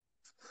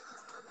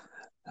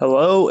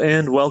Hello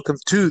and welcome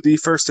to the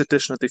first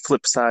edition of the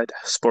Flip Side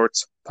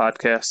Sports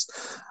Podcast,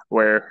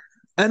 where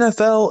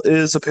NFL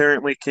is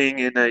apparently king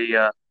in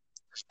a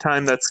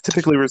time that's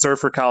typically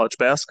reserved for college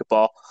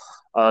basketball.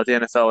 The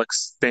NFL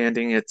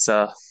expanding its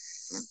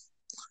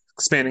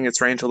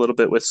range a little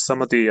bit with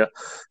some of the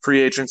free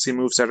agency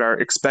moves that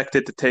are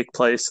expected to take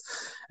place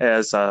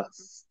as the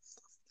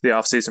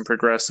offseason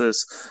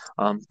progresses.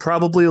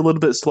 Probably a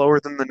little bit slower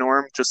than the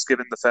norm, just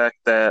given the fact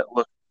that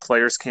look,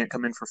 players can't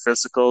come in for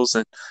physicals,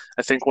 and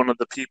I think one of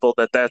the people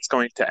that's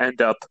going to end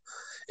up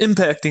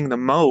impacting the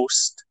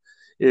most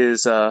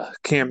is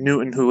Cam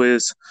Newton, who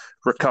is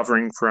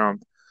recovering from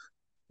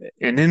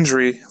an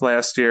injury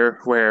last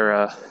year,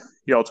 where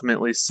he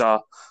ultimately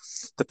saw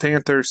the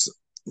Panthers.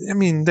 I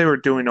mean, they were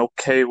doing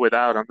okay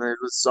without him. It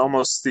was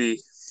almost the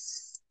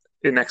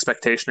an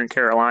expectation in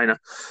Carolina,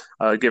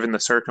 given the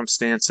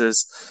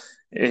circumstances.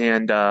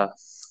 And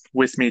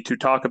with me to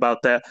talk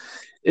about that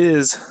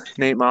is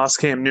Nate Moss.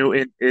 Cam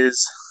Newton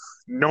is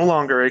no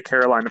longer a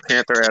Carolina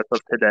Panther as of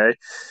today.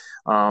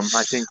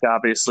 I think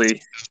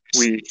obviously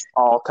we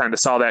all kind of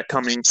saw that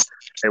coming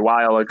a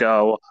while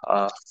ago.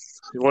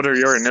 What are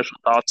your initial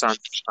thoughts on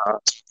uh,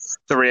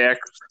 the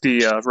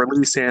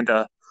release and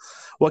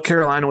what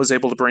Carolina was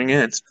able to bring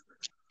in?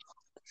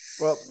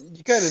 Well,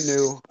 you kind of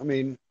knew.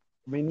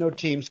 No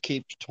teams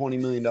keep $20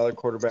 million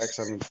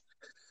quarterbacks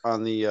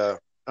on the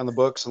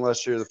books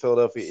unless you're the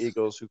Philadelphia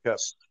Eagles, who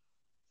kept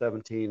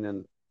 17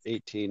 and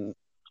 $18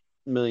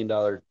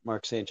 million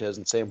Mark Sanchez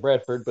and Sam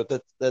Bradford.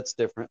 But that's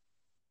different.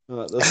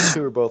 Those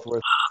two are both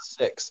worth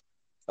six.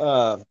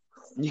 Uh,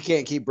 you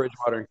can't keep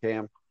Bridgewater and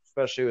Cam,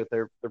 especially with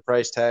their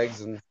price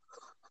tags. And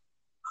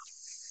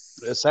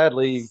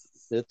sadly,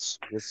 it's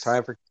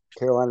time for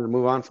Carolina to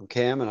move on from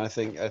Cam. And I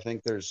think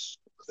there's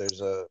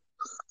a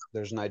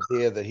there's an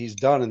idea that he's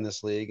done in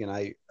this league, and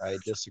I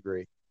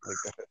disagree. Like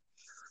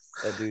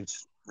that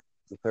dude's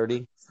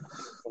 30,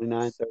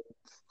 29, 30,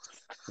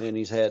 and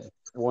he's had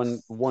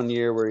one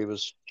year where he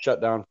was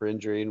shut down for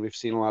injury, and we've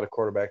seen a lot of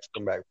quarterbacks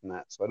come back from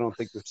that. So I don't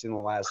think we've seen the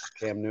last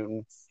of Cam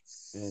Newton,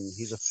 and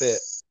he's a fit.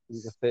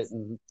 He's a fit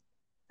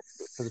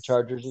for the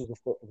Chargers. He's a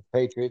fit for the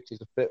Patriots.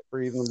 He's a fit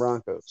for even the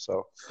Broncos.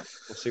 So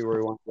we'll see where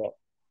he wants to go.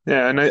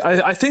 Yeah, and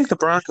I think the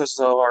Broncos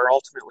though are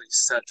ultimately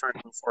set trying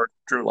to move forward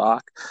with Drew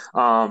Lock.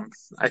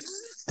 I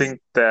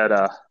think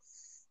that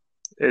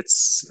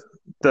it's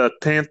the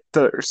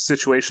Panther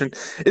situation.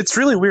 It's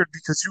really weird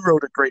because you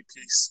wrote a great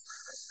piece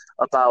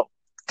about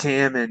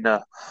Cam and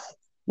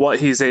what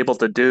he's able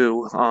to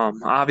do.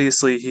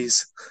 Obviously,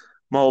 he's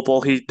mobile.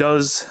 He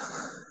does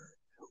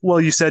well.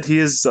 You said he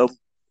is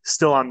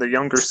still on the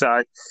younger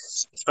side,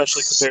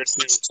 especially compared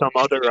to some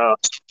other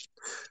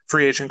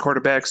free agent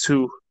quarterbacks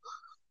who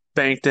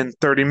banked in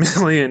 30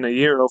 million a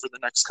year over the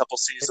next couple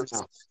seasons.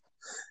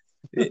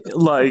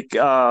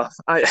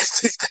 I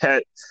think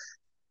that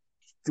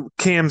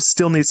Cam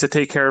still needs to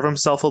take care of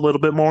himself a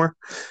little bit more,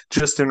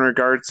 just in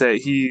regards that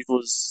he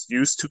was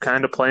used to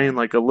kind of playing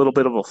like a little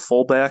bit of a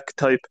fullback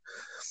type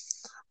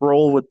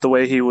role with the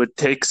way he would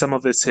take some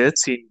of his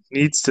hits. He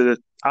needs to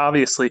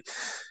obviously,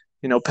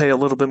 pay a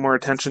little bit more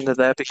attention to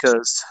that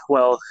because,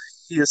 well,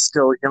 he is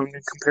still young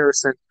in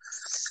comparison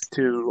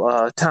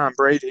to Tom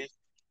Brady.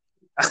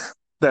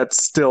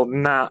 That's still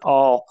not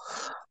all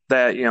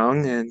that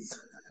young, and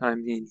I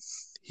mean,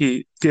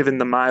 he given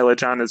the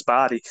mileage on his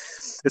body,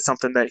 it's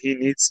something that he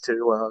needs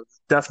to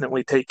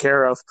definitely take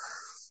care of.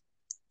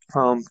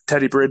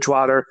 Teddy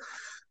Bridgewater,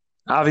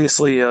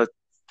 obviously a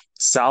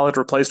solid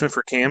replacement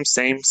for Cam,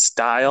 same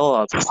style,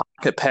 a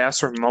pocket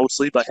passer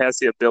mostly, but has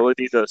the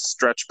ability to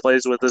stretch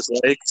plays with his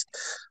legs.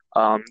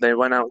 They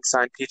went out and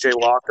signed PJ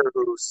Walker,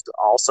 who's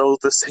also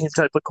the same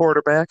type of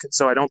quarterback, and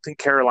so I don't think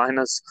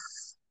Carolina's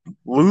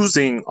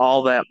losing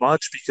all that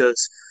much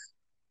because,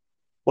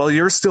 well,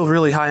 you're still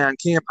really high on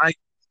Cam.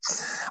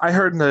 I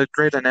heard a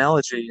great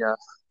analogy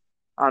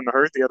on the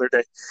herd the other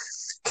day.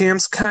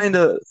 Cam's kind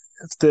of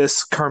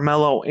this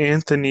Carmelo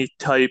Anthony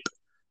type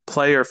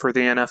player for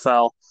the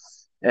NFL.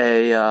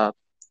 And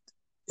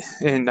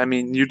I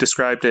mean, you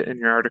described it in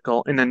your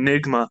article, an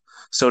enigma,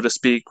 so to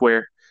speak,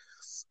 where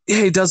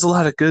yeah, he does a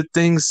lot of good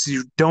things.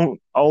 You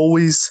don't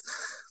always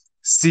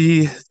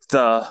see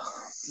the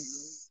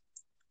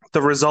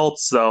the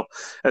results though,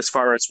 as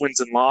far as wins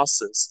and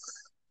losses.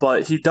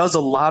 But he does a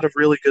lot of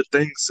really good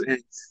things, and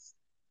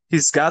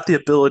he's got the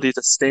ability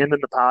to stand in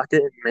the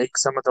pocket and make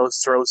some of those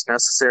throws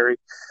necessary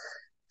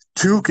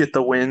to get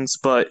the wins.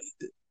 But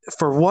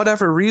for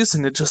whatever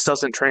reason, it just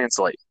doesn't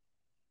translate.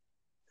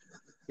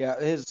 Yeah,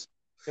 his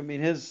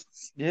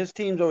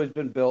team's always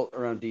been built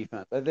around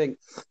defense. I think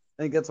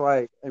that's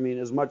why.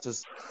 As much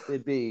as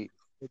it'd be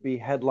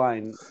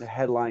headline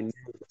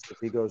news if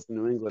he goes to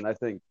New England, I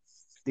think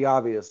the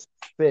obvious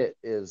fit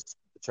is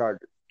the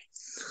Chargers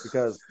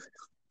because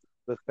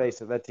let's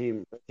face it, that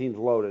team's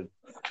loaded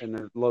and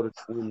they're loaded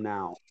to win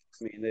now.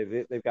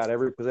 They've got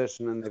every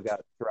position and they've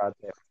got Tyrod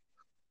Taylor.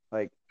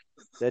 Like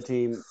that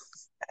team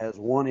has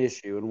one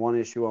issue and one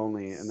issue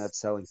only, and that's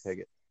selling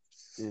tickets.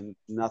 And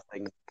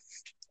nothing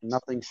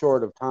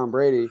short of Tom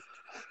Brady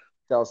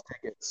sells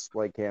tickets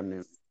like Cam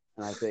Newton.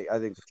 And I think the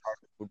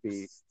Chargers would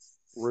be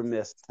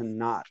remiss to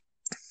not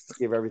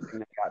give everything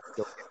they got to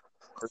go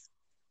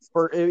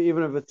for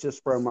even if it's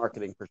just for a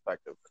marketing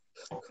perspective.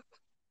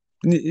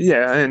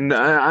 Yeah, and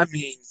I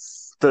mean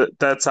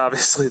that's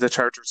obviously the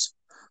Chargers'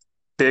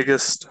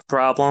 biggest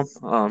problem.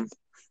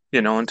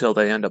 Until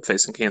they end up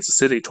facing Kansas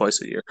City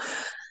twice a year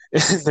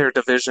in their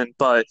division.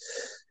 But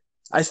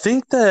I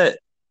think that,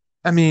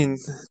 I mean,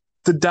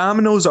 the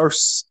dominoes are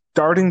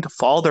starting to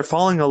fall. They're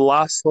falling a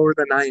lot slower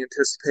than I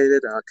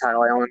anticipated.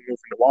 Kyle Allen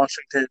moving to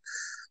Washington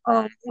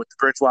with the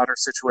Bridgewater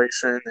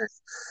situation, and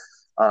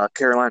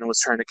Carolina was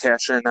trying to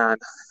cash in on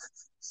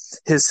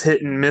his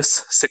hit and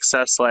miss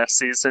success last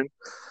season.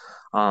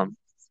 Um,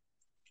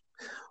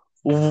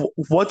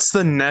 what's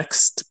the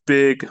next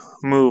big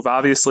move?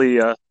 Obviously,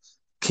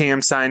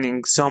 Cam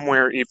signing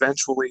somewhere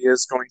eventually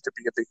is going to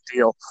be a big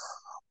deal.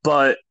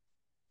 But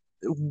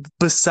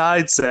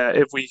besides that,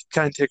 if we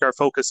kind of take our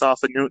focus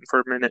off of Newton for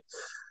a minute,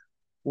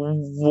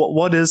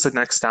 what is the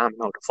next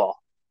domino to fall?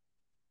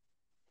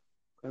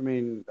 I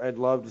mean, I'd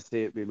love to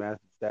see it be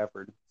Matthew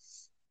Stafford,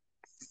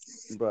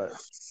 but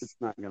it's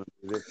not going to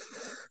be.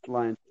 The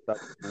Lions stuff.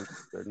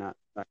 They're not.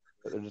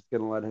 They're just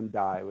going to let him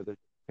die with a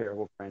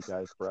terrible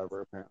franchise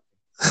forever. Apparently,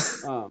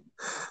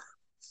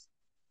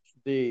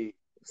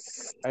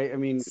 I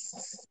mean,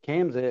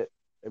 Cam's it.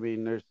 I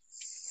mean,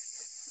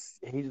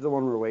 he's the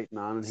one we're waiting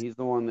on, and he's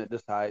the one that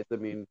decides. I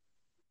mean,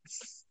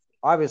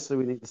 obviously,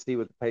 we need to see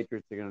what the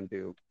Patriots are going to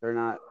do.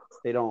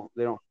 They don't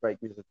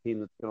strike me as a team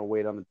that's going to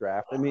wait on the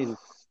draft. I mean,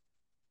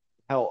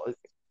 hell,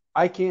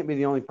 I can't be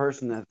the only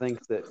person that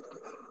thinks that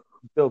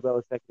Bill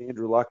Belichick and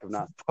Andrew Luck have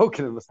not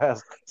spoken in the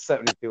past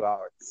 72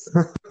 hours.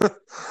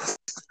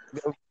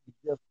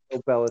 Just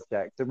Bill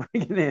Belichick to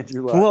bring in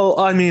Andrew Luck. Well,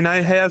 I mean,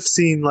 I have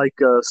seen like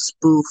a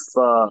spoof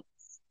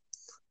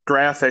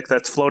graphic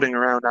that's floating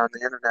around on the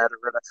internet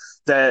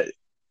that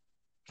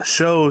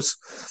shows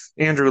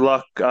Andrew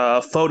Luck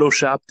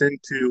photoshopped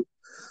into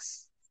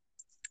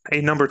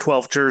a number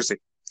 12 jersey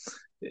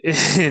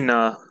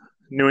in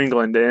New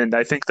England, and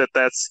I think that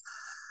that's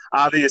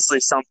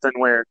obviously something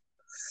where,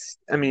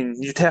 I mean,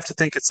 you'd have to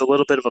think it's a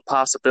little bit of a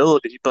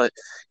possibility, but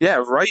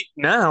yeah, right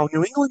now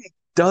New England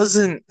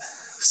doesn't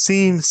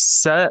seem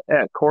set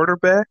at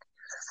quarterback.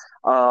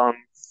 I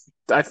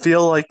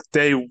feel like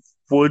they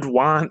would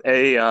want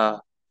a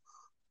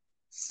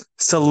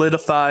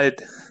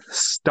solidified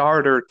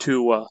starter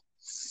to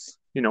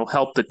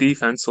help the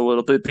defense a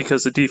little bit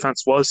because the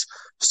defense was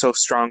so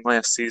strong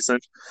last season.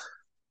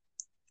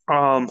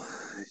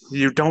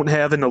 You don't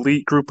have an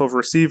elite group of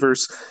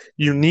receivers.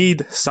 You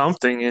need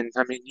something, and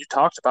I mean, you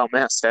talked about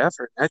Matt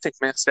Stafford. I think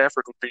Matt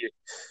Stafford would be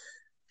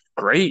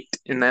great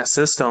in that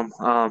system.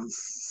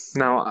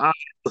 Now,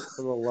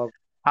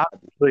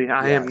 obviously,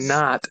 I am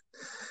not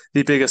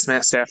the biggest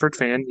Matt Stafford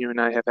fan. You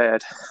and I have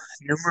had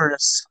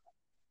numerous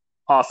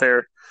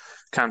off-air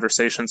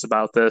conversations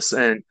about this,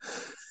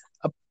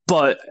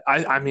 but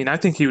I mean, I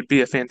think he would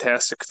be a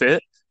fantastic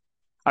fit.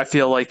 I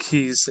feel like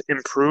he's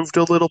improved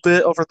a little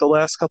bit over the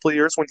last couple of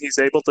years when he's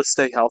able to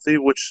stay healthy,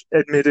 which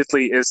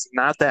admittedly is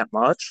not that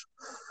much.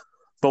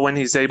 But when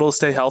he's able to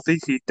stay healthy,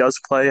 he does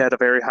play at a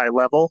very high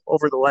level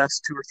over the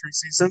last 2 or 3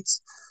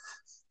 seasons.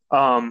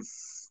 But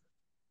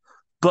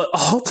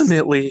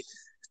ultimately,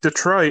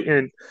 Detroit,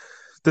 and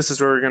this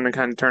is where we're going to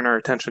kind of turn our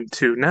attention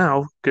to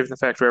now, given the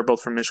fact we're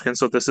both from Michigan,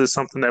 so this is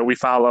something that we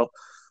follow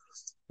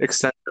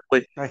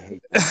extensively. I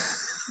hate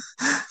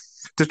that.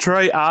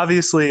 Detroit,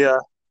 obviously,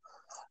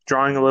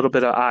 drawing a little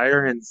bit of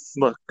ire, and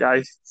look,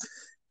 I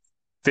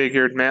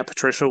figured Matt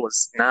Patricia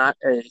was not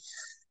a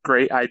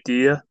great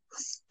idea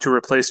to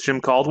replace Jim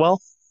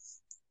Caldwell.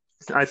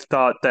 I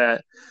thought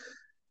that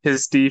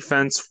his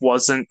defense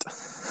wasn't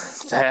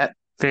that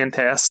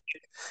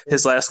fantastic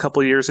his last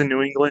couple of years in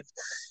New England,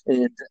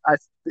 and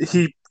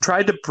he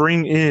tried to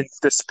bring in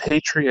this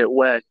Patriot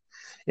way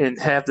and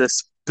have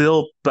this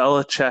Bill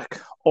Belichick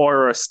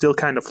aura still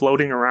kind of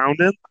floating around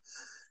him.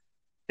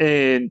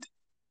 And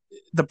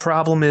the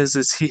problem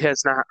is he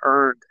has not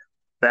earned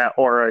that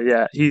aura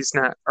yet. He's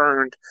not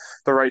earned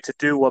the right to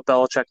do what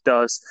Belichick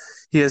does.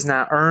 He has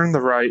not earned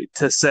the right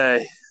to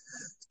say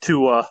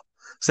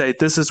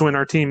this is when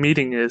our team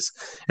meeting is,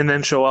 and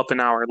then show up an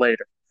hour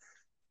later,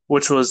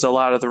 which was a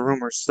lot of the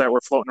rumors that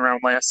were floating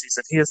around last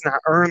season. He has not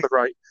earned the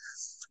right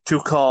to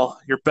call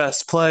your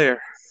best player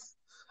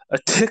a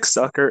tick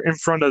sucker in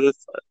front of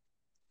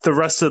the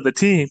rest of the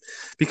team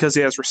because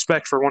he has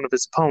respect for one of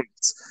his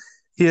opponents.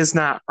 He has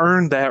not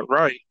earned that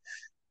right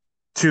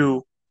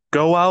to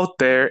go out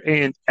there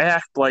and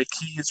act like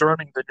he's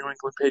running the New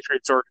England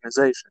Patriots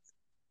organization.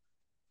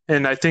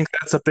 And I think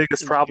that's the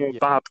biggest problem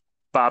with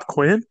Bob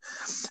Quinn.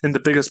 And the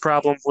biggest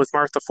problem with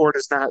Martha Ford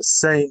is not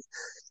saying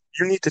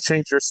you need to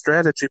change your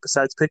strategy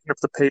besides picking up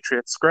the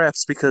Patriots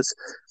scraps, because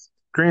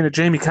granted,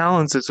 Jamie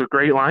Collins is a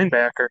great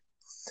linebacker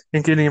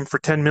and getting him for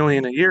 $10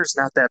 million a year is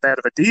not that bad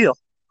of a deal.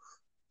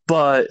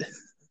 But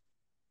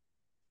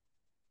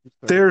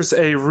there's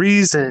a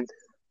reason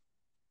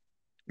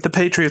the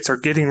Patriots are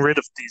getting rid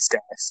of these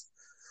guys.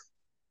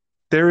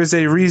 There is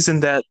a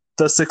reason that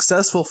the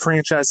successful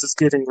franchise is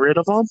getting rid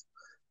of them,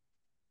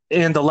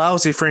 and the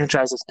lousy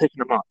franchises picking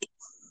them up.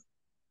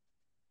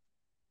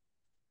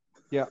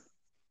 Yeah,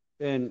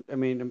 and I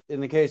mean,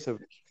 in the case of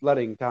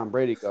letting Tom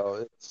Brady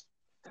go,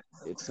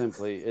 it's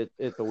simply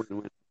it's a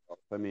win-win.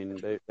 I mean,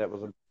 that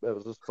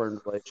was a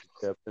spurned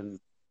relationship, and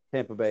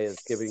Tampa Bay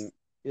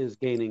is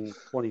gaining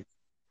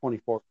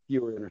 24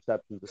 fewer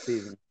interceptions a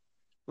season.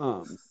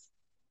 Um,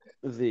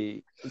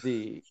 the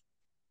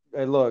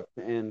I looked,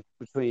 and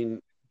between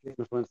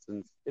Jameis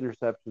Winston's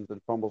interceptions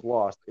and fumbles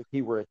lost, if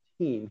he were a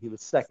team, he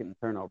was second in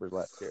turnovers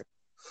last year.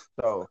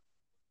 So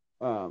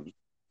um,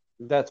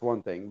 that's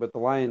one thing. But the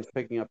Lions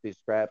picking up these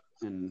scraps,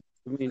 and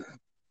I mean,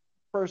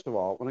 first of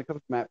all, when it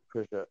comes to Matt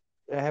Patricia,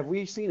 have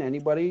we seen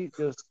anybody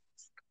just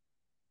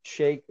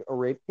shake a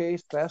rape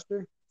case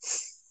faster?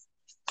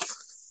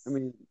 I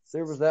mean,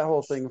 there was that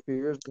whole thing a few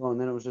years ago, and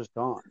then it was just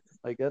gone.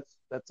 Like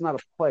that's not a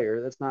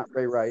player. That's not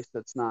Ray Rice.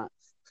 That's not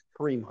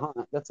Kareem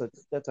Hunt. That's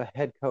a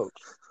head coach.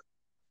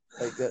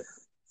 Like that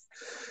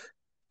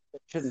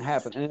shouldn't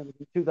happen. And it was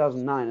in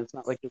 2009. It's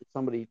not like it was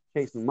somebody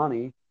chasing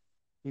money.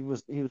 He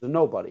was a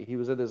nobody. He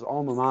was at his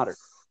alma mater.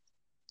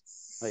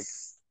 Like,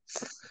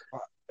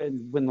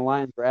 and when the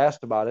Lions were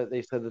asked about it,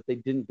 they said that they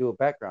didn't do a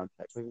background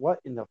check. Like, what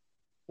in the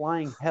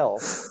flying hell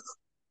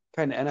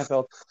kind of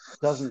NFL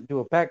doesn't do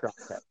a background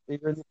check?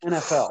 You're in the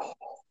NFL.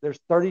 There's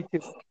 32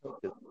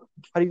 coaches.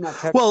 How do you not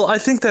check? Well, I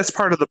think that's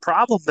part of the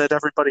problem that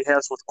everybody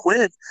has with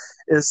Quinn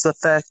is the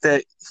fact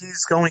that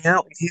he's going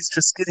out and he's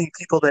just getting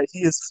people that he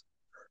is,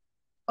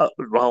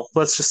 well,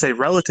 let's just say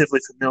relatively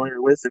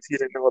familiar with if you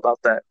didn't know about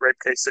that rape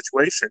case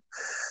situation.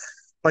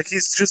 Like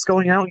he's just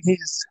going out and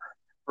he's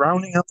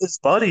rounding up his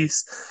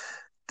buddies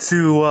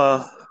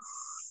to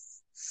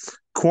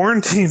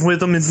quarantine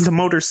with him into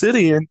Motor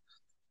City, and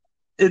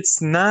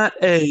it's not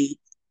a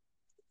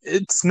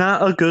it's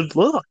not a good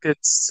look.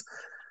 It's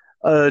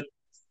uh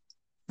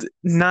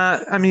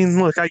not. I mean,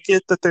 look, I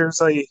get that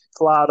there's a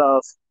lot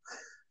of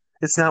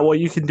it's not what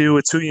you can do,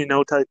 it's who you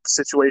know type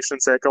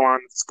situations that go on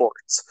in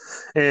sports,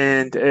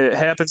 and it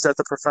happens at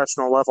the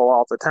professional level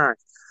all the time.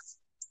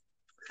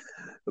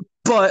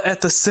 But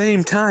at the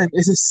same time,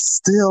 it is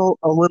still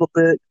a little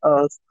bit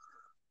of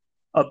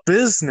a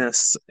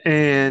business,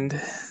 and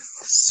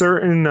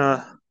certain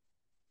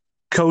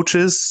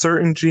coaches,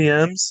 certain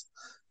GMs,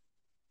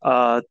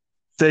 uh,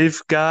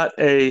 they've got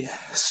a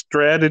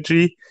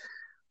strategy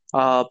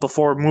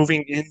before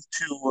moving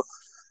into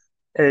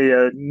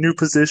a new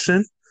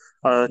position,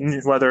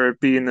 whether it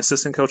be an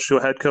assistant coach to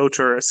a head coach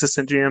or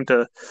assistant GM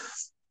to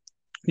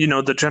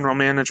the general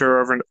manager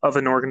of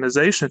an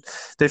organization.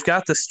 They've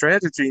got the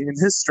strategy, and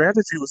his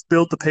strategy was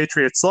build the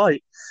Patriots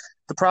light.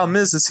 The problem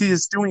is he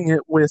is doing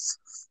it with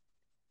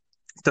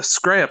the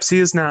scraps. He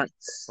is not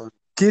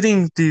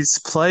getting these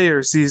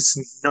players,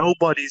 these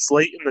nobodies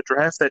late in the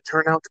draft that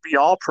turn out to be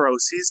all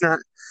pros. He's not,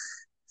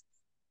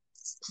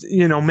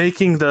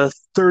 making the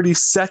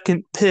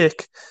 32nd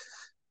pick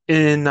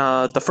in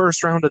the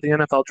first round of the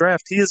NFL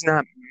draft. He is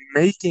not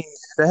making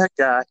that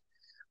guy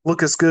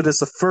look as good as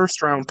the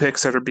first round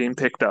picks that are being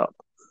picked up,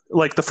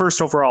 like the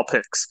first overall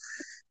picks.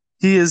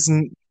 There's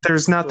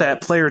not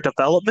that player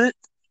development,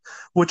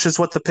 which is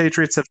what the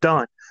Patriots have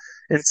done.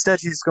 Instead,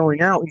 he's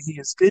going out and he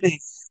is getting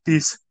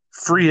these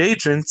free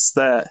agents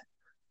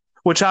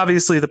which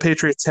obviously the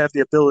Patriots have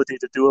the ability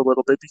to do a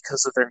little bit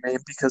because of their name,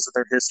 because of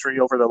their history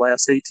over the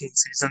last 18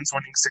 seasons,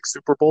 winning 6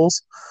 Super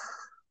Bowls.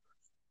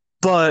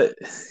 But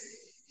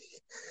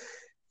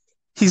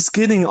he's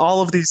getting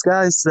all of these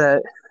guys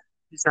that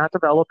he's not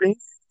developing.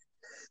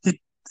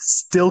 He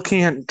still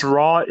can't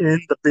draw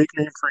in the big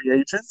name free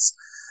agents.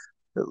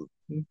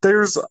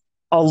 There's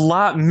a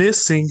lot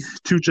missing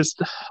to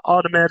just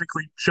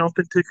automatically jump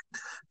into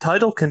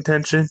title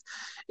contention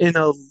in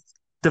a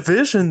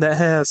division that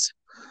has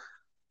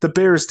the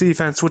Bears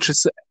defense, which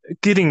is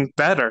getting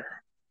better.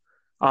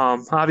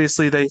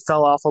 Obviously, they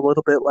fell off a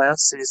little bit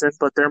last season,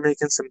 but they're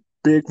making some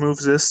big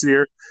moves this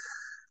year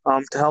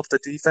to help the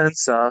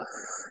defense,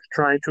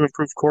 trying to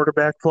improve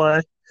quarterback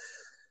play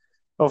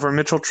over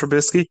Mitchell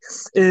Trubisky.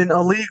 In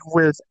a league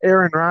with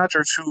Aaron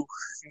Rodgers, who,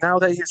 now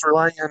that he's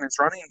relying on his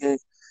running game,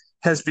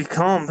 has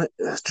become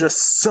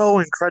just so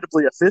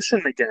incredibly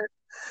efficient again.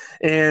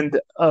 And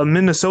a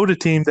Minnesota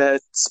team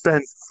that's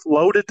been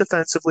loaded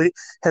defensively,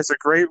 has a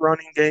great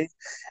running game,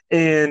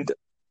 and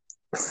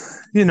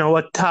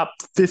a top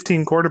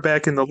 15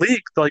 quarterback in the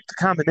league, like the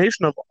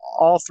combination of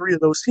all three of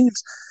those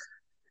teams,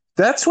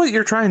 that's what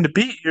you're trying to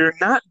beat. You're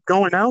not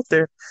going out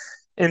there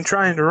and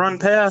trying to run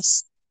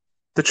past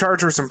the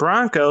Chargers and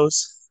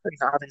Broncos, and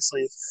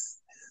obviously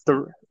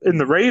in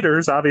the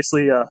Raiders,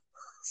 obviously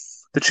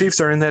the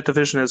Chiefs are in that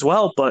division as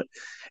well, but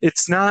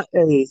it's not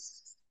a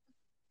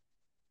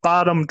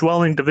bottom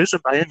dwelling division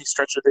by any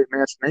stretch of the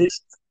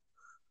imagination.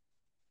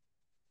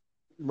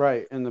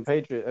 Right, and the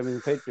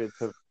Patriots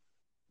have,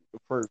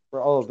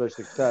 for all of their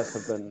success,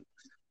 have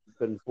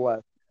been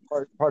blessed.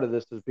 Part of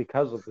this is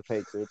because of the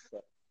Patriots.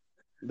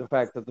 The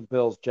fact that the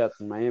Bills, Jets,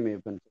 and Miami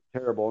have been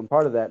terrible, and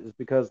part of that is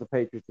because the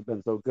Patriots have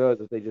been so good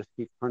that they just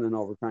keep turning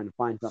over trying to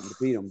find something to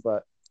beat them.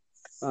 But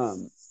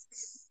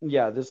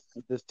yeah, this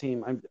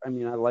team. I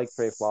mean, I like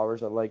Trey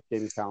Flowers. I like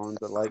Jamie Collins.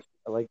 I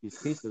like these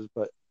pieces,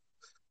 but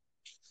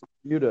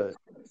you to,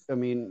 I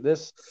mean,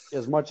 this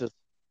as much as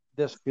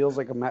this feels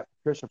like a Matt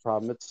Patricia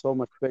problem, it's so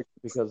much bigger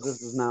because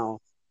this is now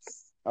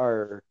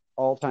our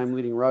all-time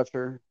leading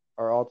rusher,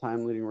 our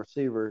all-time leading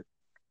receiver,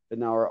 and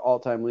now our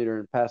all-time leader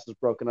in passes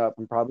broken up,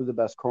 and probably the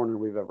best corner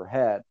we've ever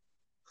had,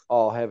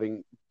 all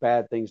having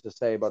bad things to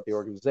say about the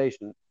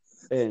organization.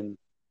 And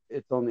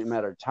it's only a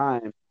matter of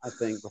time, I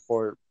think,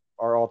 before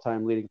our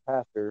all-time leading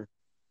passer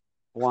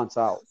wants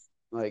out.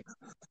 Like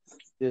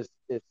it's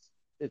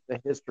a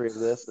history of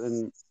this,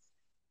 and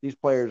these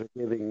players are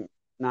giving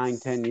 9,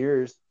 10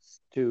 years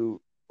to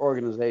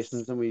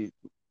organizations, and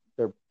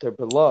they're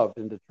beloved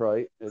in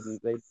Detroit, and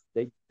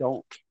they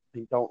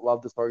don't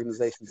love this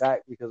organization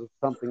back because of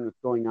something that's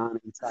going on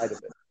inside of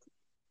it,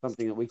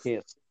 something that we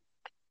can't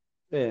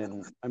see.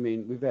 And I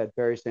mean, we've had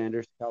Barry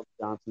Sanders, Calvin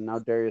Johnson, now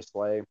Darius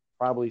Slay,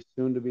 probably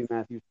soon to be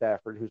Matthew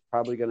Stafford, who's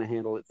probably going to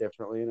handle it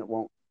differently, and it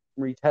won't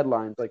reach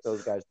headlines like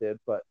those guys did.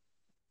 But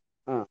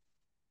uh,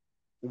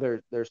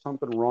 there's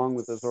something wrong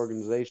with this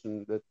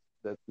organization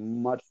that's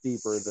much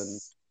deeper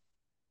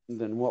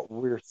than what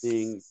we're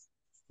seeing.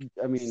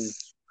 I mean,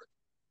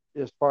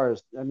 as far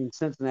as I mean,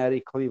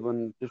 Cincinnati,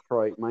 Cleveland,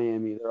 Detroit,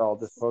 Miami, they're all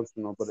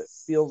dysfunctional, but it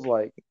feels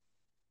like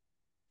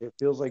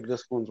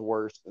this one's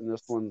worse, and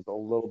this one's a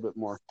little bit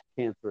more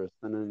cancerous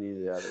than any of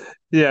the others.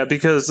 Yeah,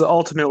 because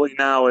ultimately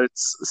now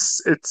it's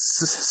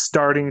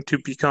starting to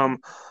become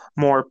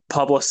more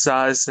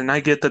publicized, and I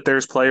get that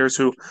there's players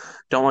who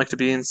don't like to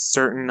be in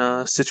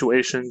certain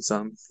situations.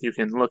 You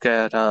can look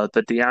at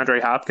the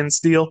DeAndre Hopkins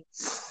deal.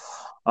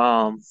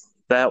 Um,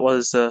 that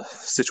was a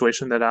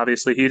situation that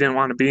obviously he didn't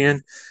want to be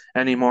in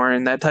anymore,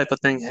 and that type of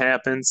thing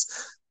happens.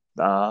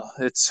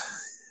 It's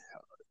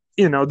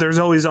there's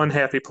always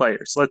unhappy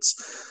players. Let's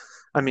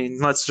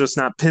just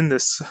not pin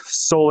this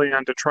solely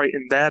on Detroit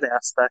in that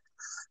aspect.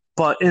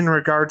 But in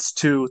regards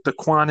to the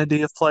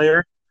quantity of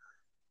player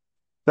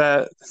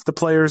that the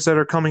players that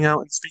are coming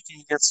out and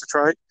speaking against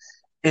Detroit,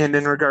 and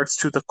in regards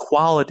to the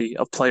quality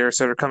of players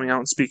that are coming out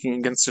and speaking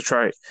against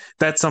Detroit,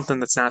 that's something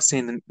that's not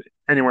seen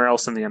anywhere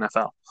else in the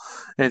NFL.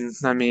 And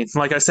I mean,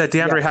 like I said,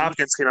 Yeah, DeAndre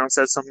Hopkins came out and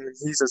said something.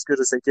 He's as good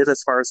as they get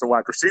as far as the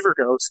wide receiver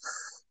goes,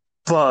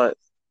 but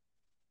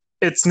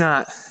it's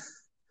not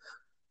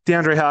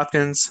DeAndre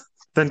Hopkins,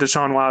 then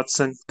Deshaun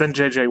Watson, then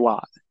J.J.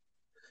 Watt.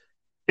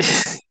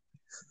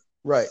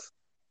 right.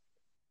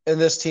 And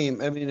this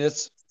team, I mean,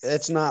 it's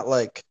not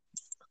like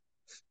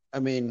I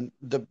mean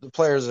the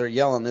players that are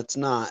yelling. It's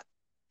not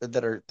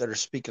that are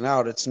speaking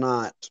out. It's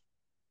not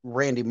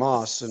Randy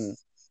Moss and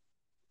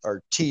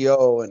or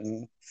T.O.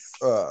 and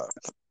uh,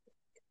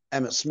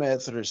 Emmett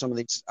Smith or some of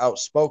these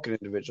outspoken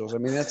individuals. I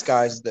mean, that's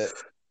guys that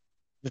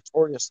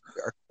notoriously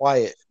are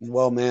quiet and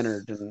well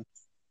mannered, and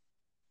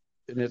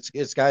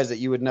it's guys that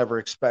you would never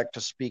expect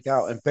to speak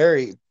out. And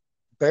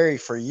Barry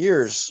for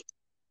years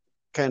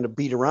kind of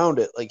beat around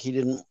it, like he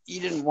didn't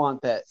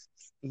want that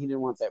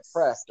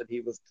press that he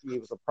was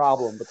a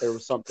problem, but there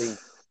was something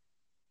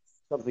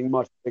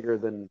much bigger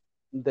than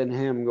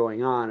him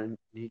going on, and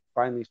he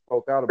finally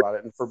spoke out about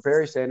it. And for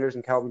Barry Sanders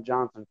and Calvin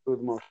Johnson, two of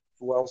the most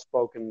well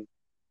spoken,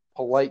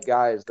 polite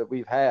guys that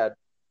we've had,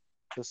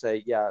 to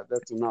say, yeah,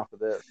 that's enough of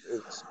this. Yeah,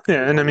 It's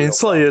and a I mean, real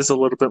Slay problem. is a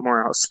little bit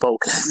more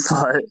outspoken,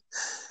 but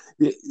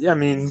I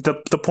mean,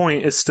 the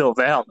point is still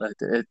valid.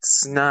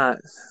 It's not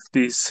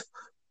these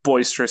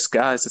boisterous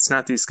guys. It's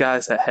not these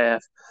guys that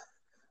have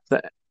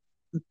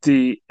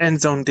the end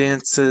zone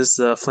dances,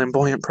 the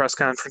flamboyant press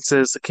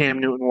conferences, the Cam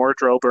Newton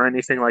wardrobe, or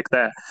anything like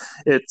that.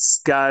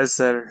 It's guys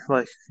that are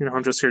like,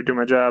 I'm just here to do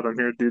my job. I'm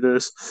here to do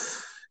this.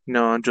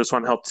 I just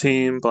want to help the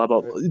team. Blah blah.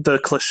 Right. The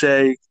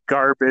cliche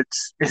garbage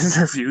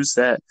interviews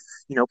that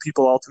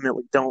people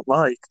ultimately don't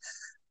like.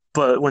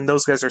 But when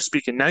those guys are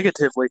speaking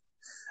negatively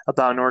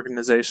about an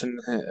organization,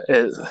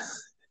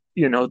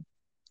 you know,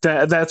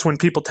 that's when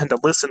people tend to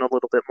listen a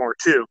little bit more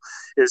too,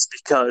 is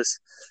because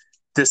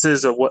this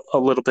is a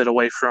little bit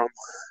away from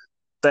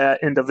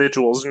that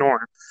individual's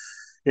norm.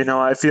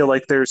 I feel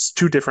like there's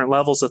two different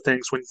levels of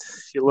things. When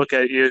you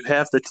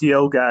have the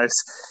TO guys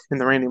and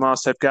the Randy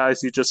Moss type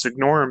guys, you just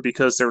ignore them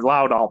because they're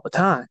loud all the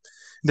time.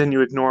 Then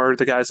you ignore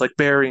the guys like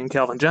Barry and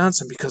Calvin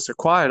Johnson because they're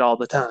quiet all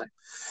the time.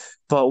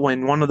 But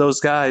when one of those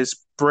guys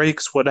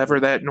breaks whatever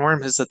that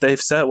norm is that they've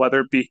set,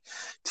 whether it be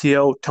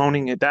TO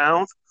toning it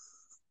down,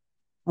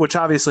 which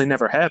obviously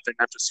never happened,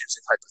 I'm just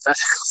using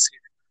hypotheticals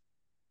here.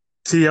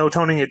 TO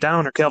toning it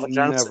down or Calvin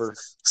Johnson Never.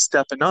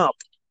 stepping up,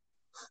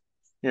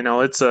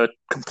 it's a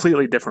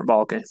completely different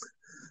ballgame.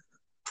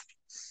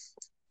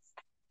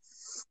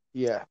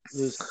 Yeah.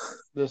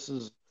 This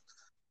is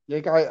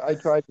like I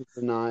tried to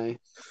deny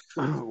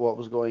what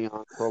was going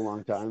on for a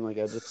long time. Like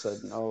I just said,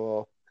 oh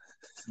well,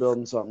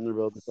 building something, they're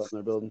building something,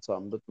 they're building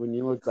something. But when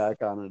you look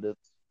back on it,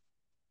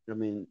 I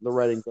mean, the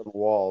writing's on the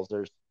walls.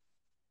 There's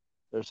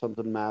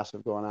something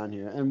massive going on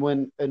here. And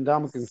when and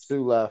Dominican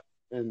Sue left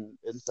and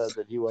said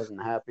that he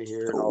wasn't happy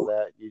here and all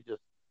that, you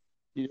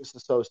just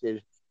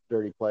associated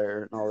dirty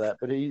player and all that.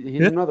 But he's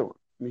Yeah, another one.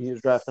 I mean, he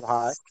was drafted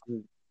high.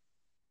 And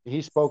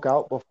he spoke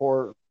out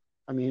before.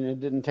 I mean, it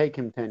didn't take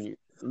him 10 years,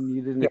 and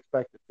you didn't Yeah.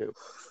 expect it to.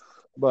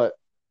 But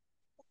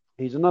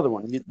he's another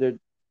one.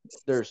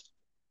 There's,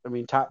 I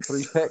mean, top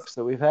three picks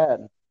that we've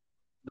had,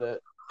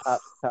 the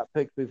top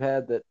picks we've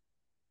had that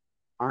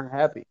aren't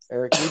happy.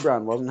 Eric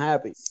Ebron wasn't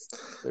happy.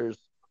 There's,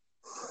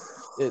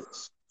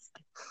 it's,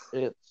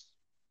 it's,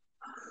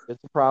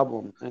 it's a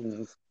problem,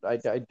 and I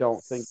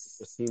don't think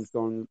this team's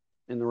going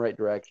in the right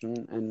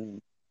direction.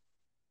 And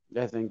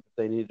I think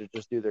they need to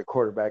just do their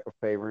quarterback a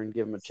favor and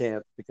give him a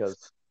chance,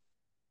 because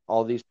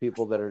all these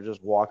people that are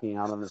just walking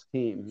out on this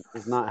team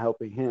is not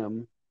helping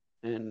him.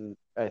 And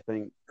I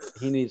think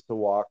he needs to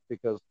walk,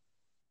 because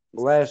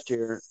last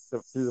year,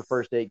 through the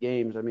first 8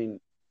 games, I mean,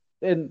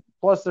 and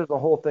plus there's a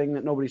whole thing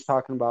that nobody's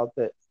talking about,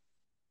 that,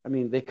 I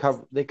mean, they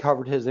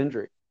covered his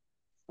injury.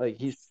 Like,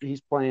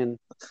 he's playing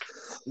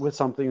with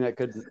something that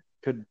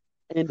could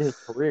end his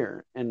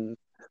career, and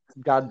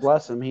God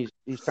bless him, he's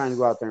trying to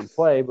go out there and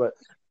play, but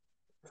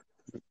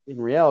in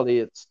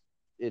reality,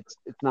 it's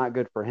not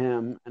good for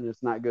him, and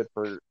it's not good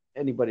for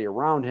anybody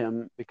around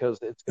him, because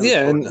it's going to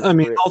Yeah, and shorten his I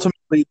mean, career.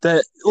 ultimately,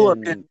 that look,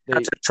 and And not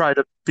they to try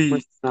to be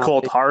now they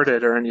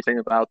cold-hearted or anything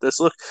about this.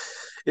 Look,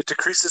 it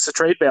decreases the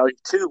trade value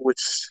too,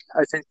 which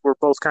I think we're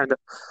both kind of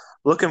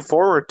looking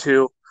forward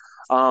to.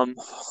 Um,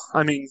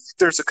 I mean,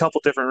 there's a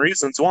couple different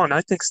reasons. One,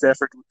 I think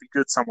Stafford would be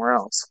good somewhere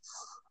else.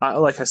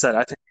 Like I said,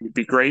 I think he'd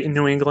be great in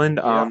New England.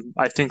 yeah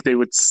I think they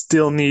would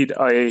still need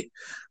a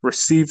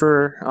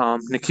receiver.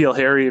 N'Keal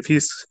Harry, if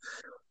he's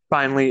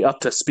finally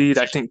up to speed,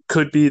 I think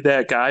could be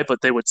that guy,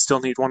 but they would still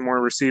need one more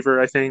receiver,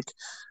 I think.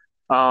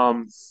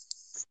 Um,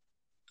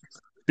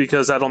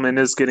 because Edelman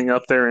is getting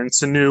up there, and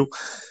Sanu,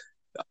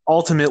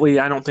 ultimately,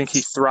 I don't think he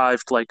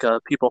thrived like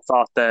people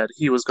thought that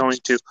he was going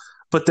to.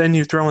 But then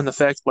you throw in the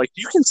fact, like,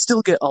 you can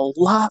still get a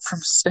lot from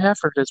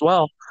Stafford as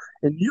well,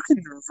 and you can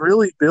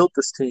really build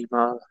this team.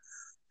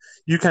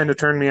 You kind of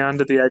turned me on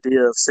to the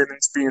idea of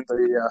Simmons being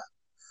the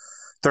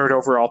third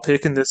overall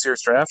pick in this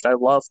year's draft. I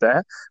love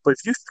that. But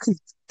if you can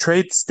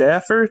trade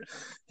Stafford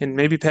and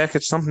maybe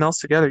package something else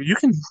together, you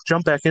can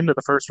jump back into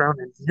the first round,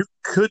 and you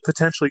could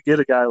potentially get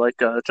a guy like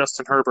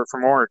Justin Herbert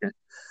from Oregon,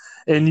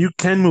 and you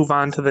can move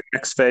on to the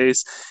next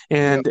phase.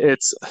 yep.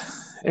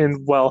 And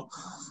well,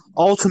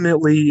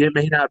 ultimately, it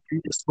may not be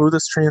the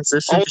smoothest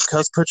transition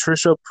because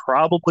Patricia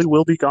probably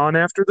will be gone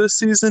after this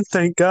season.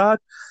 Thank God.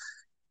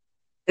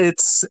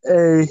 It's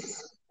a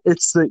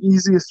it's the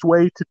easiest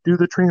way to do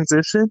the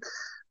transition,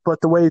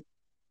 but the way,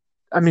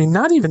 I mean,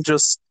 not even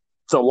just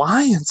the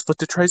Lions, but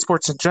Detroit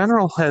sports in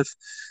general have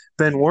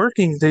been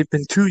working. They've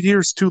been 2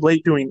 years too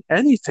late doing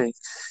anything,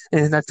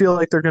 and I feel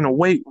like they're going to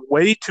wait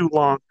way too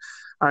long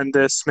on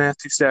this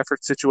Matthew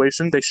Stafford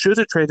situation. They should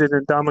have traded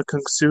in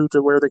Ndamukong Suh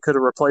to where they could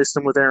have replaced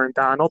him with Aaron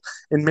Donald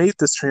and made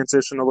this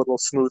transition a little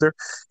smoother.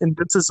 And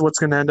this is what's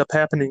going to end up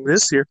happening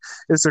this year: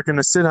 is they're going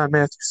to sit on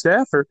Matthew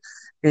Stafford,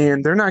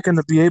 and they're not going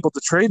to be able to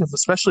trade him,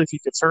 especially if he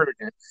gets hurt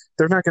again.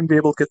 They're not going to be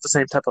able to get the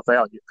same type of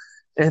value,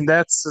 and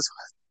that's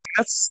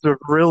the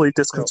really So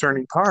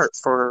disconcerting part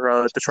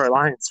for Detroit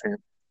Lions fan.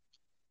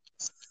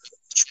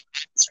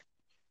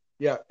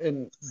 yeah,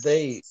 and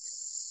I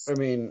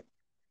mean,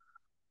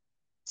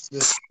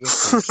 this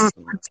team's just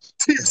a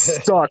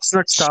mess. Sucks.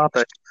 Next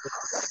topic.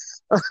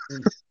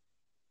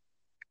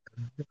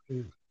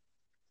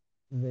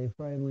 They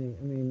finally,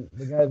 I mean,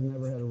 the guys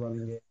never had a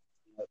running game.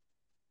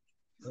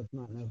 That's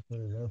not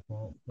necessarily their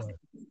fault, but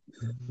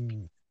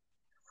the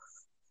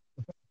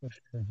fact that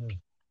they're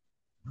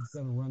just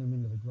going to run him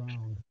into the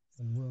ground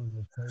and ruin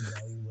his trade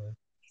value, where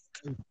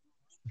they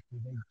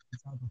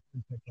got the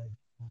free pick right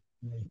now,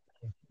 and they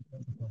picked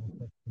up a couple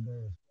picks to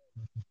Bears,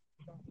 which is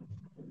shocking.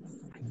 They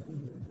just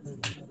completely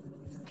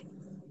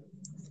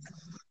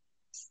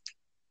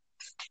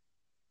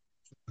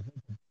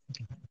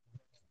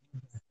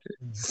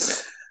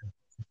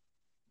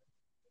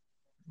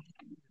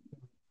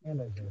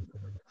and I get it.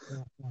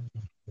 Not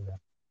do that.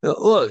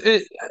 Look,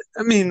 I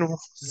mean,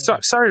 Yeah,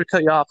 sorry to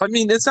cut you off. I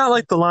mean, it's not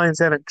like the Lions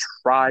haven't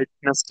tried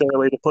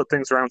necessarily to put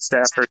things around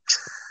Stafford.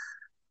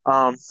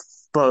 Um,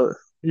 but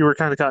you were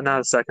kind of cutting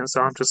out a second,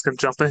 so I'm just going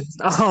to jump in.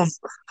 I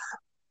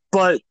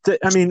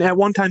mean, at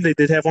one time they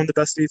did have one of the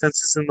best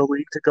defenses in the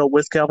league to go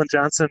with Calvin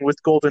Johnson,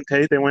 with Golden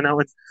Tate. They went out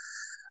and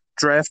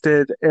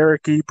drafted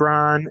Eric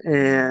Ebron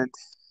and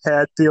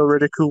had Theo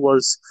Riddick, who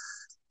was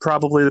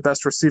probably the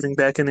best receiving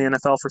back in the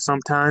NFL for some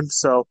time.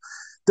 So,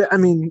 I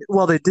mean,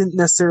 while they didn't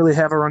necessarily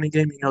have a running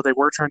game, they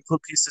were trying to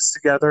put pieces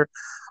together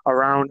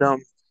around them.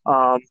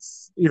 Um,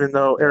 Even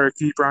though yeah, Eric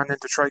Ebron in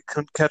Detroit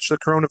couldn't catch the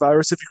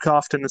coronavirus if you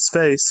coughed in his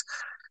face,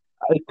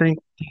 I think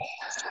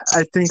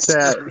I think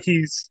that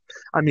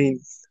I mean,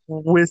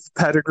 with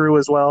Pettigrew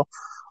as well,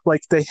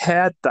 like they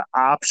had the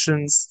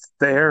options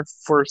there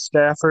for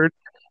Stafford.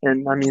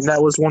 And I mean,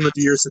 that was one of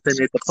the years that they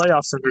made the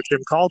playoffs under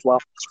Jim Caldwell.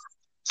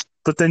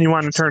 But then you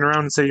want to turn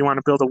around and say you want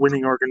to build a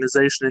winning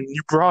organization. And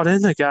you brought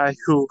in a guy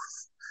who,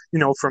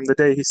 from the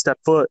day he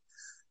stepped foot,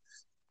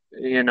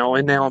 in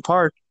Allen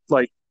Park,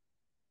 like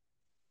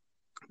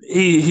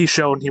he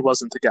showed he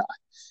wasn't the guy.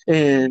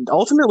 And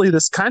ultimately,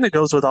 this kind of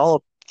goes with all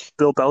of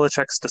Bill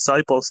Belichick's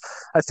disciples.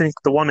 I think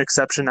the one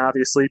exception,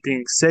 obviously,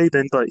 being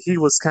Saban, but he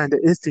was kind of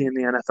iffy in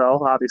the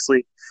NFL.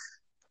 Obviously,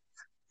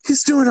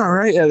 he's doing all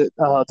right at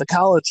the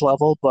college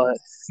level, but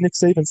Nick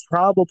Saban's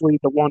probably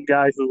the one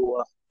guy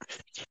who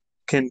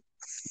can,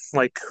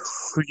 like,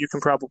 who you can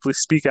probably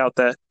speak out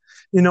that,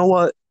 you know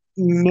what,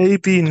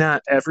 maybe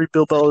not every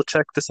Bill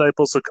Belichick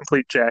disciple's a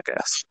complete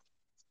jackass.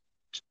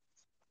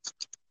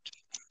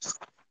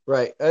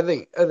 Right. I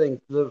think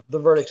the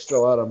verdict's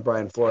still out on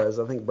Brian Flores.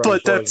 I think Brian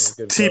But Flores is that's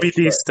a good coach,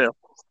 TBD but still.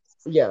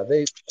 yeah,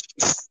 they've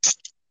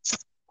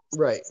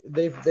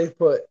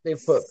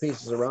put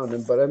pieces around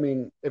him. But I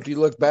mean, if you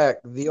look back,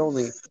 the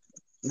only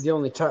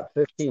top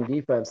 15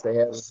 defense they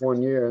had was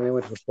 1 year, and they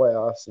went to the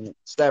playoffs. And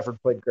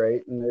Stafford played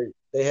great, and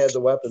they had the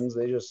weapons.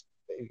 They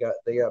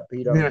got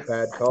beat on a Yeah,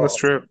 bad that's call.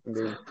 true. I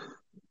mean,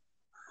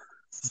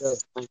 the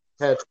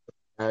catch was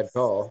a bad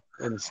call,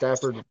 and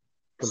Stafford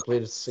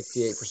completed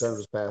 68% of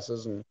his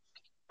passes, and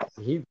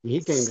he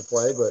came to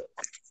play, but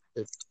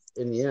it,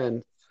 in the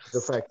end,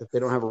 the fact that they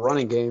don't have a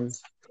running game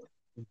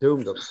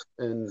doomed them.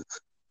 And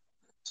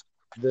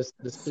this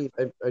team,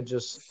 I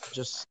just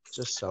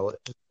sell it,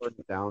 just burn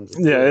it down, just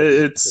do Yeah, whatever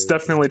you it's do.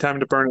 definitely time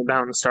to burn it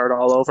down and start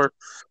all over.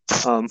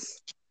 Um,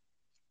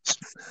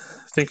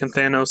 Thinking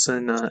Thanos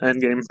and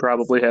Endgame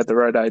probably had the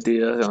right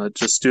idea.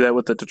 Just do that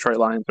with the Detroit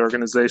Lions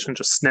organization.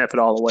 Just snap it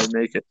all away,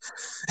 make it,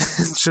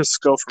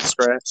 just go from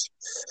scratch.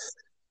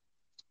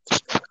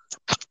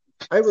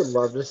 I would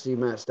love to see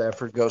Matt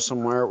Stafford go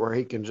somewhere where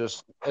he can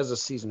just, as a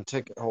season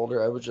ticket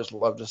holder, I would just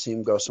love to see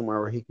him go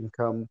somewhere where he can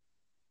come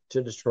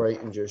to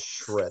Detroit and just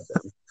shred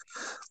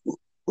them.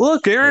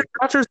 Look, Aaron Like,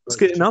 Rodgers is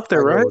like getting up there,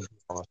 Chicago right? would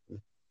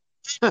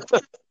be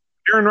awesome.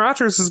 Aaron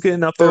Rodgers is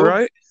getting up there, Who?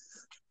 right?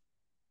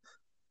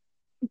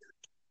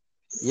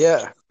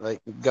 Yeah,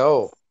 like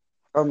go.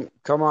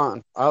 Come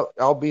on.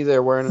 I'll be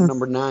there wearing a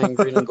number 9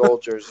 green and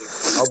gold jersey.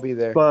 I'll be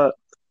there. But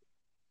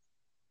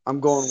I'm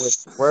going with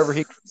wherever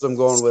he goes. I'm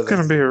going it's with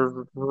going him. to be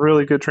a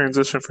really good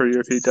transition for you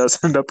if he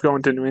does end up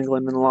going to New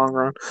England in the long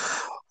run.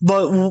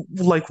 But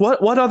like,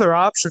 what other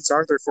options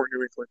are there for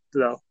New England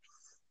though?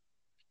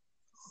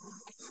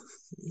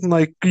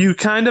 Like you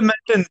kind of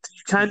mentioned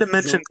New Cam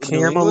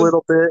a England?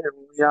 little bit,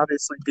 and we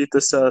obviously beat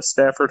this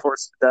Stafford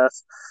horse to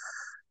death.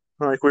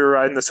 Like we were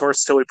riding this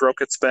horse till he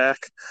broke its back.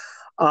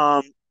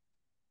 Um,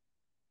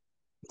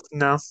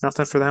 no,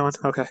 nothing for that one.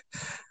 Okay.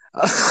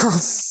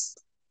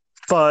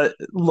 But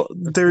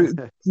they're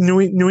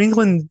New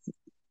England.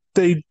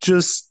 They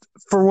just,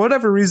 for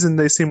whatever reason,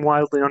 they seem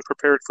wildly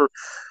unprepared for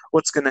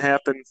what's going to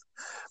happen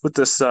with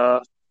this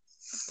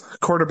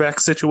quarterback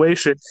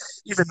situation.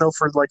 Even though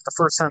for like the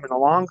first time in a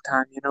long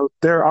time,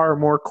 there are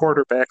more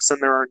quarterbacks than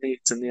there are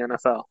needs in the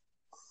NFL.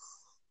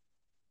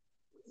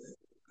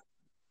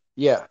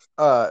 Yeah.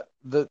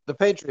 The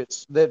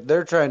Patriots,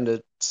 they're trying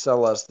to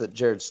sell us that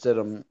Jared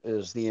Stidham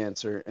is the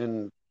answer,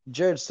 and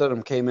Jared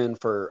Stidham came in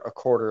for a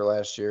quarter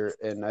last year,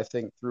 and I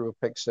think threw a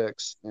pick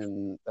six,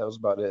 and that was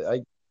about it.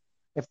 I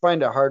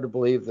find it hard to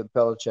believe that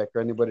Belichick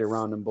or anybody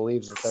around him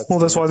believes that that's Well,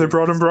 the that's why they answer.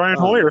 brought in Brian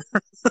Um, Hoyer.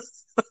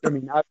 I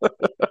mean,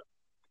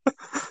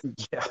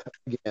 yeah,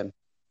 again,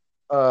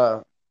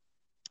 uh,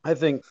 I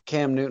think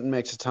Cam Newton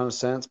makes a ton of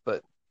sense,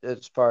 but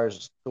as far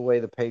as the way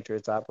the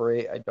Patriots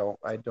operate, I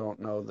don't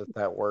know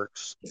that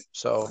works.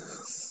 So,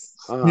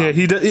 Yeah, um,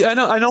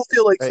 I don't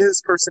feel like I,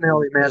 his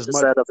personality as matches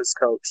much that of his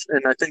coach,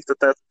 and I think that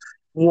that's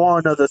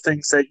one of the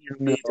things that you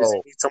need is you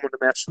no, need someone to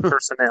match the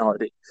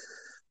personality,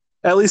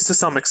 at least to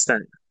some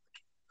extent.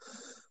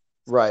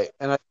 right,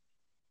 and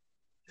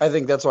I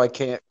think that's why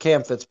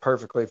Cam fits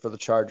perfectly for the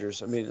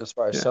Chargers. I mean, as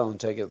far as Yeah. selling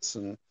tickets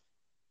and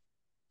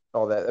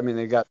all that. I mean,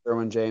 they've got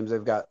Derwin James,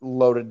 they've got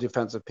loaded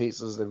defensive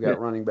pieces, they've Yeah. got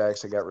running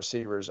backs, they've got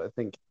receivers. I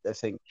think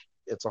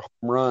it's a home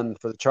run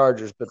for the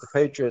Chargers, but the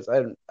Patriots,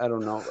 I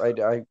don't know.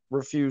 I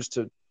refuse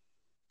to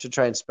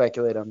try and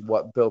speculate on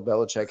what Bill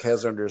Belichick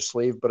has under his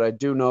sleeve, but I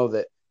do know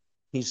that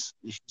he's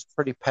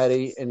pretty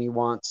petty and he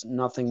wants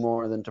nothing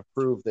more than to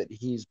prove that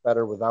he's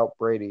better without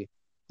Brady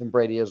than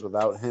Brady is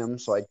without him.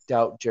 So I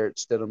doubt Jarrett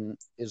Stidham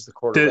is the Do,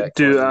 quarterback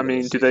do going I into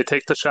mean this do they season.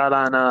 take the shot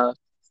on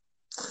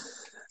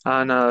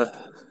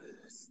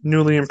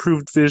newly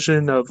improved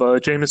vision of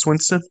Jameis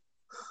Winston?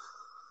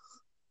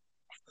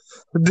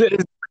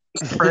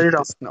 Straight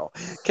up. No,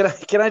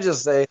 can I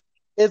just say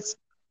it's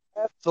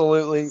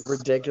absolutely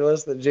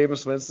ridiculous that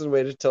Jameis Winston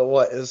waited till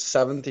what his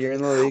 7th year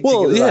in the league to get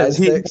Well, his yeah, eyes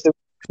fixed.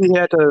 he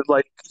had to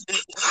like he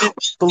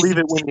didn't believe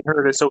it when he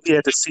heard it, so he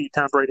had to see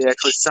Tom Brady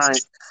actually sign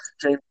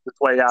James'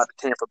 way out of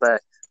Tampa Bay.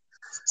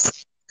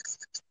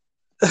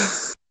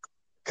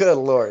 Good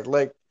Lord.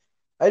 Like,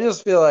 I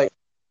just feel like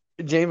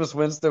Jameis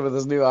Winston with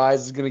his new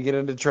eyes is going to get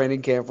into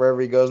training camp wherever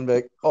he goes and be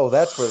like, oh,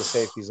 that's where the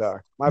safeties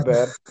are. My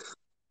bad.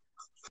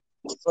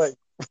 Like,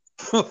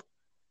 how,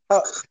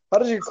 how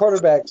does your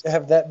quarterback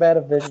have that bad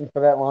of vision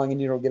for that long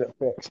and you don't get it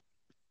fixed?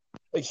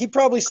 Like, he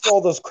probably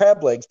stole those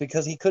crab legs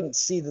because he couldn't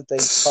see that they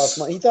cost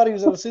money. He thought he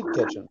was in a soup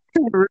kitchen.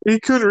 He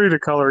couldn't read a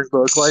coloring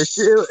book. Like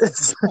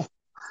it's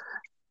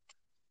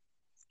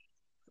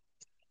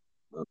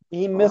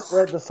he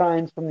misread the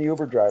signs from the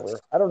Uber driver.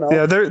 I don't know.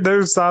 Yeah,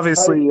 there's But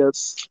obviously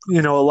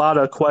a lot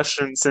of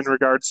questions in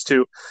regards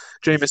to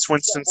Jameis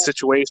Winston's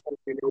situation.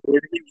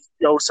 Where did he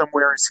go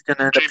somewhere? Is he going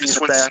to end up being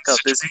a backup?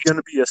 Is he going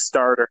to be a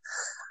starter?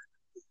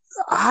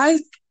 I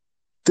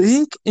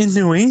think in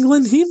New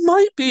England he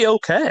might be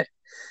okay.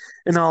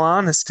 In all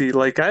honesty,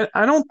 like I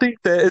don't think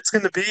that it's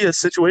going to be a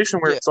situation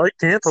where yeah, it's like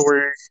Tampa,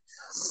 where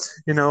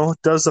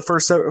does the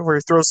first ever, where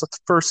he throws the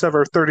first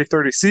ever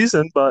 30-30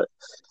 season, but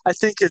I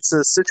think it's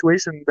a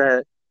situation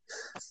that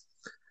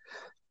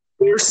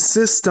their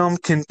system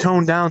can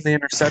tone down the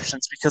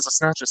interceptions because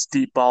it's not just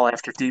deep ball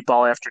after deep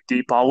ball after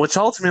deep ball, which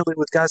ultimately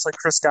with guys like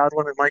Chris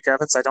Godwin and Mike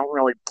Evans, I don't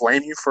really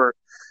blame you for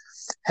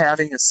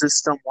having a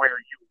system where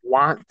you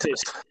want to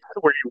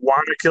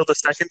kill the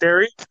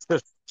secondary,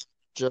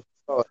 just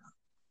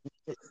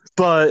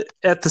but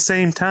at the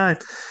same time,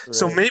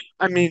 so right.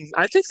 maybe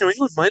I think New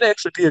England might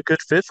actually be a good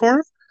fit for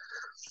him.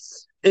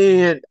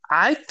 And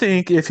I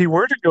think if he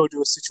were to go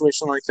to a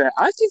situation like that,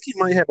 I think he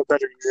might have a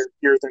better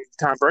year than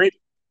Tom Brady.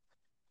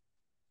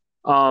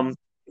 Um,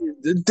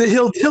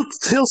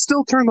 he'll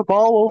still turn the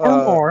ball over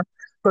Uh, more,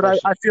 but I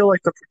question. feel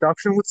like the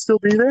production would still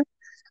be there.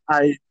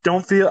 I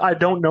don't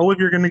know if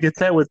you're going to get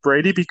that with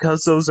Brady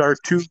because those are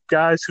two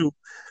guys who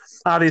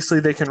obviously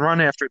they can run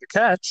after the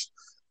catch,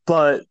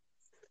 but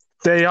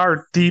they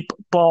are deep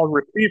ball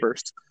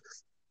receivers.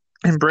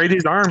 And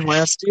Brady's arm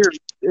last year,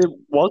 it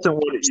wasn't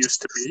what it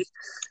used to be.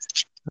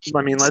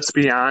 I mean, let's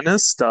be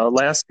honest.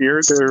 Last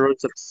year there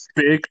was a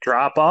big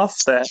drop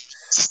off that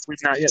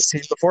we've not yet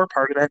seen before.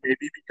 Part of that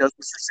maybe because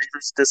his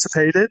receivers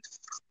dissipated,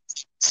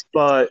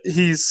 but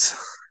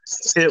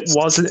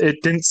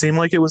it didn't seem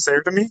like it was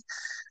there to me.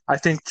 I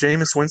think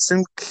Jameis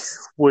Winston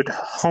would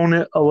hone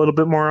it a little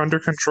bit more under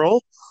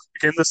control.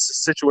 Again, this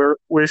is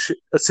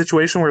a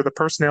situation where the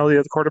personality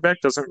of the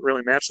quarterback doesn't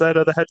really match that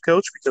of the head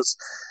coach because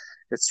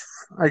it's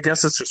I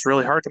guess it's just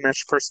really hard to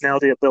match the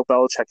personality of Bill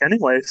Belichick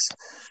anyways.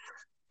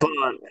 But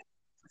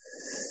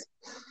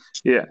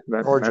yeah,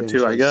 Or that James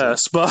too, I Winston.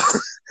 guess.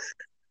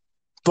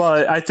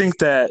 But I think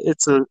that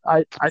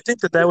I think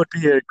that would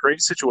be a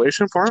great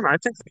situation for him. I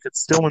think they could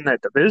still win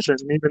that division,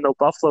 even though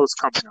Buffalo's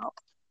coming up.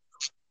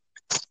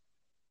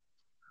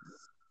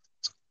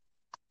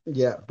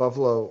 Yeah,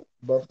 Buffalo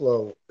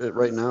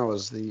right now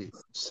is the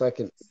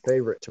second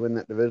favorite to win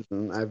that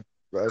division. I've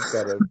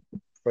got a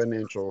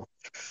financial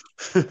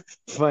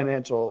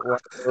financial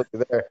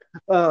liability there.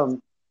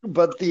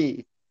 But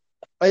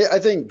I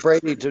think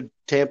Brady to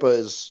Tampa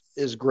is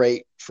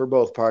great for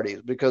both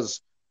parties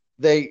because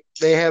they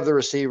have the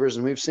receivers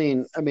and we've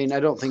seen. I mean, I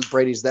don't think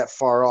Brady's that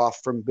far off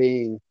from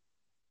being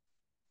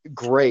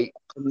great.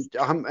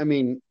 I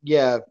mean,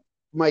 yeah,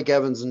 Mike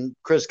Evans and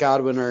Chris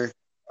Godwin are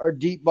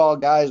deep ball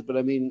guys, but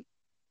I mean,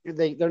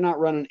 they're not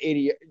running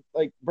 80.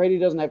 Like Brady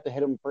doesn't have to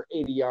hit them for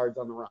 80 yards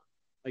on the run,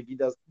 like he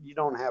does. You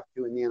don't have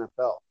to in the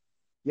NFL.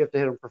 You have to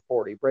hit him for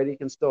 40. Brady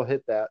can still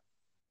hit that,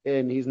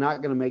 and he's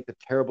not going to make the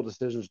terrible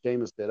decisions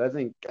Jameis did. I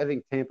think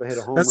Tampa hit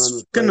a home run That's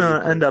with Brady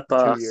gonna end for up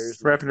 2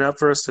 years. wrapping it up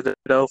for us today.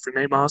 Though for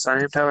Nate Moss, I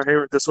am Tyler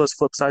Hayward. This was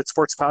Flipside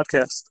Sports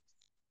Podcast.